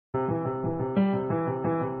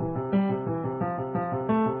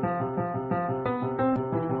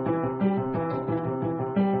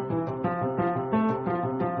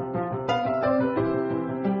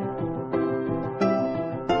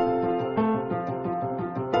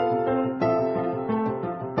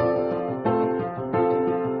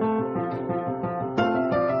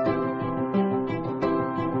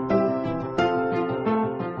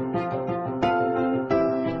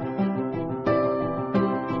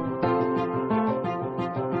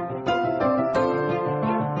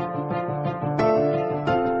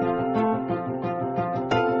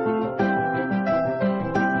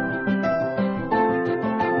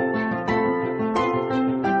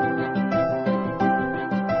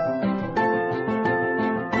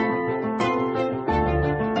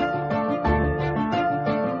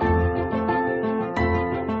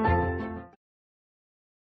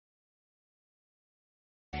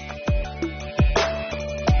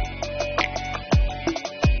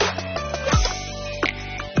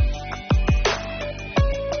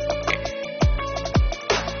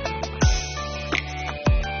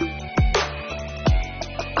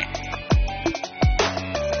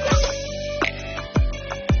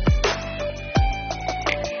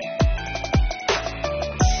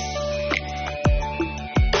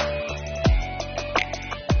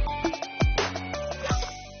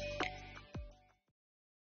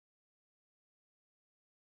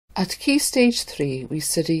At Key Stage 3, we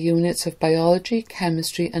study units of biology,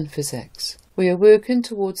 chemistry and physics. We are working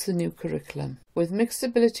towards the new curriculum. With mixed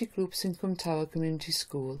ability groups in Cwmtawe Community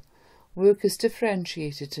School, work is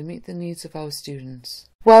differentiated to meet the needs of our students.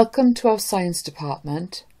 Welcome to our science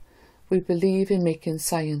department. We believe in making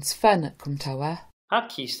science fun at Cwmtawe. At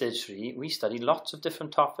Key Stage 3, we study lots of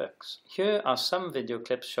different topics. Here are some video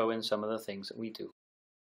clips showing some of the things that we do.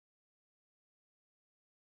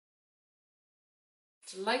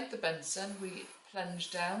 To light the Bunsen, we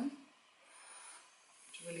plunge down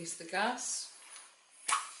to release the gas,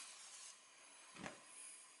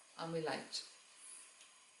 and we light.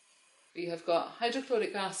 We have got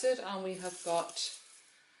hydrochloric acid and we have got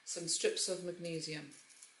some strips of magnesium.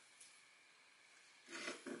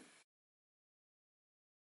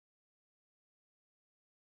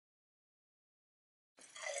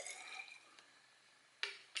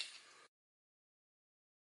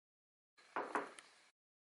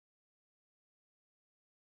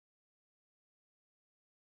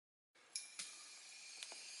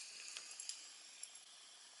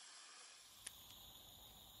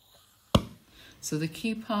 So the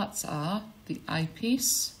key parts are the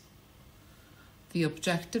eyepiece, the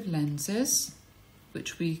objective lenses,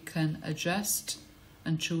 which we can adjust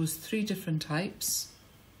and choose 3 different types,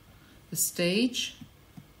 the stage,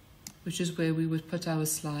 which is where we would put our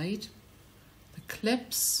slide, the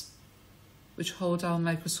clips, which hold our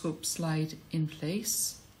microscope slide in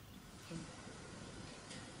place,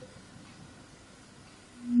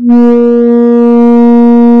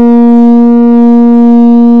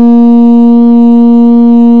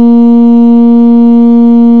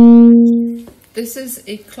 This is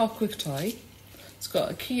a clockwork toy. It's got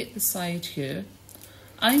a key at the side here.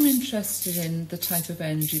 I'm interested in the type of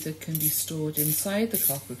energy that can be stored inside the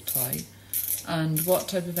clockwork toy and what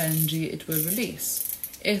type of energy it will release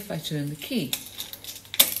if I turn the key.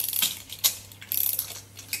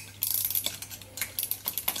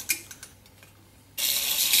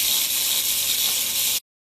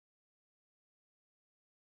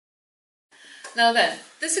 Now then,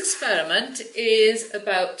 this experiment is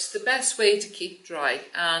about the best way to keep dry,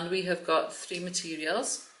 and we have got 3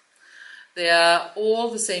 materials. They are all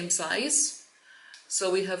the same size. So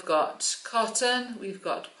we have got cotton, we've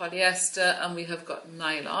got polyester and we have got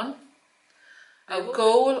nylon. Our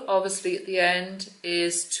goal obviously at the end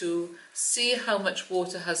is to see how much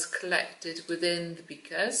water has collected within the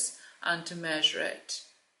beakers and to measure it.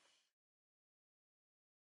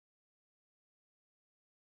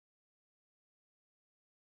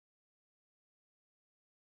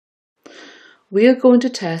 We are going to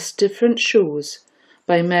test different shoes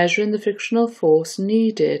by measuring the frictional force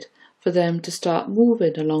needed for them to start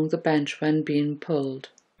moving along the bench when being pulled.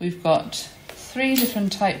 We've got 3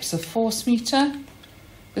 different types of force meter.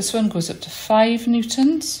 This one goes up to 5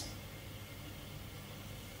 newtons.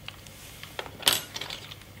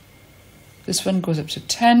 This one goes up to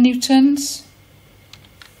 10 newtons.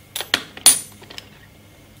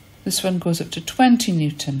 This one goes up to 20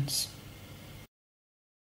 newtons.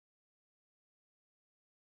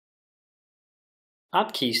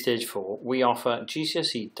 At Key Stage 4, we offer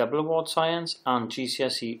GCSE Double Award Science and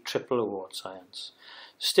GCSE Triple Award Science.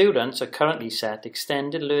 Students are currently set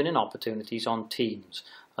extended learning opportunities on Teams,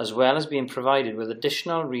 as well as being provided with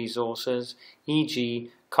additional resources, e.g.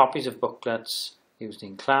 copies of booklets used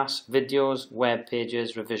in class, videos, web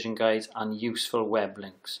pages, revision guides and useful web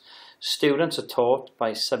links. Students are taught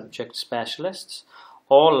by subject specialists.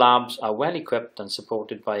 All labs are well equipped and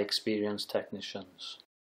supported by experienced technicians.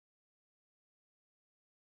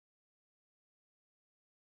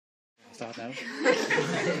 Start now.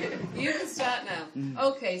 You can start now.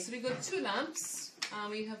 Okay, so we've got 2 lamps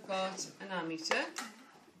and we have got an ammeter.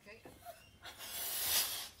 Okay.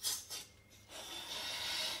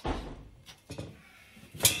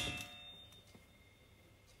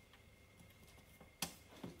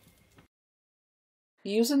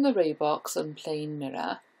 Using the ray box and plane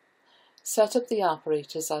mirror, set up the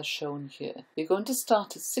apparatus as shown here. We're going to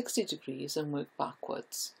start at 60 degrees and work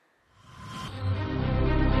backwards.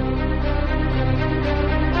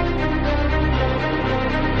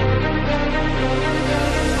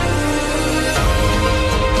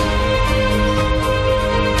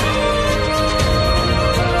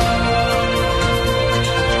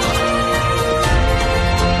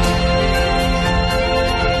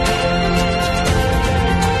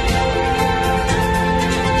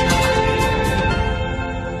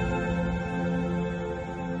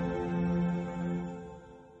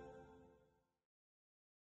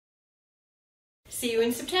 See you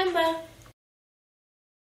in September.